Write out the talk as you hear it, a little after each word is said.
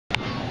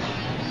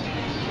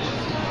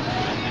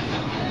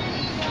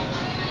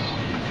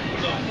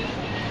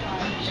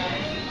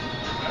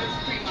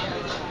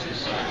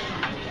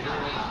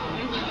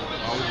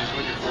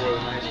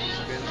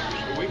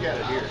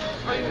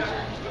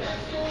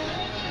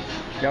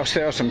Y'all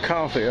sell some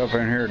coffee up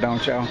in here,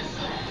 don't y'all?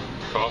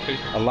 Coffee?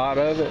 A lot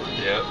of it?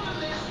 Yep.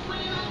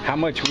 How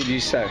much would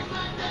you say? I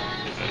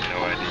have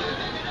no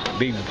idea.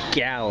 Be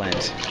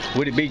gallons.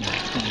 Would it be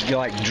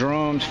like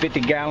drums,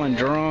 50-gallon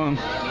drum?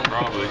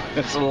 Probably.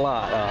 That's a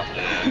lot. Yeah.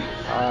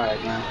 All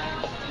right, man.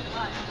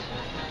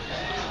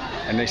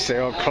 And they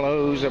sell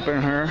clothes up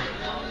in here,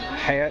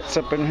 hats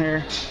up in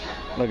here.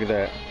 Look at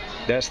that.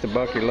 That's the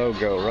Buc-ee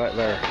logo right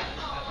there.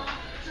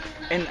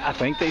 And I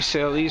think they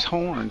sell these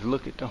horns.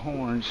 Look at the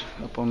horns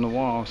up on the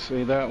wall.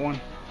 See that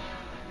one?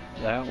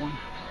 That one?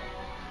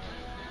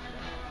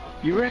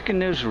 You reckon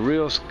there's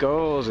real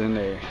skulls and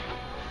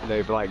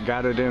they've like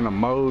got it in a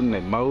mold and they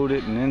mold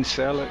it and then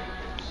sell it?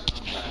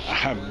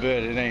 I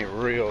bet it ain't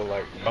real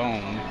like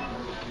bone.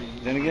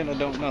 Then again, I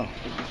don't know.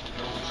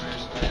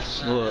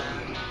 Look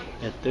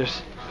at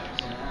this.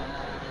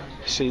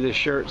 See the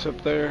shirts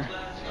up there?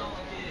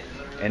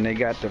 And they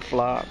got the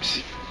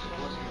flops.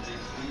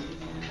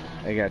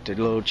 They got the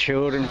little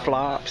children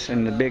flops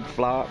and the big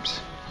flops.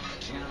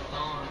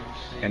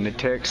 And the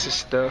Texas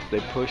stuff, they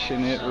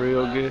pushing it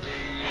real good.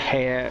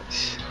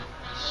 Hats.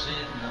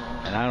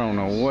 And I don't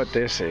know what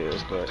this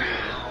is, but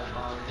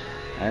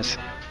that's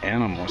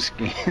animal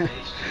skin.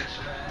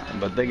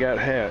 But they got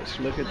hats.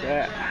 Look at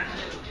that.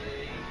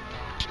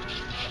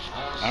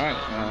 Alright,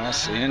 well,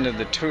 that's the end of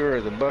the tour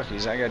of the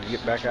Buc-ee's. I got to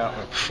get back out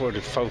before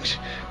the folks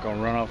gonna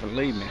run off and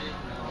leave me.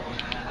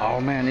 Oh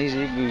man, these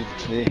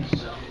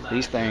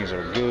things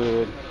are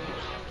good.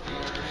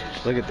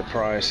 Look at the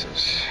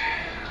prices,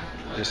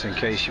 just in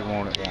case you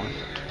wanted one.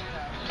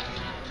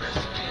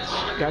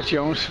 Got you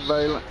on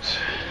surveillance.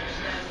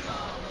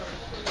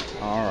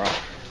 All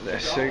right,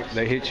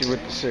 they hit you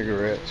with the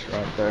cigarettes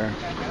right there.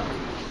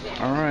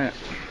 All right,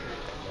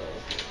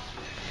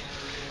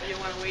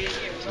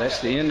 that's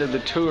the end of the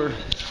tour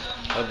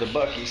of the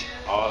Buc-ee's.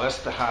 Oh, that's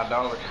the high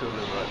dollar cooler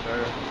right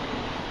there.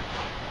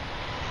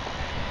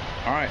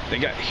 All right, they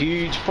got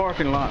huge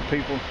parking lot,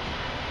 people.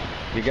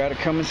 You got to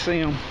come and see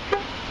them.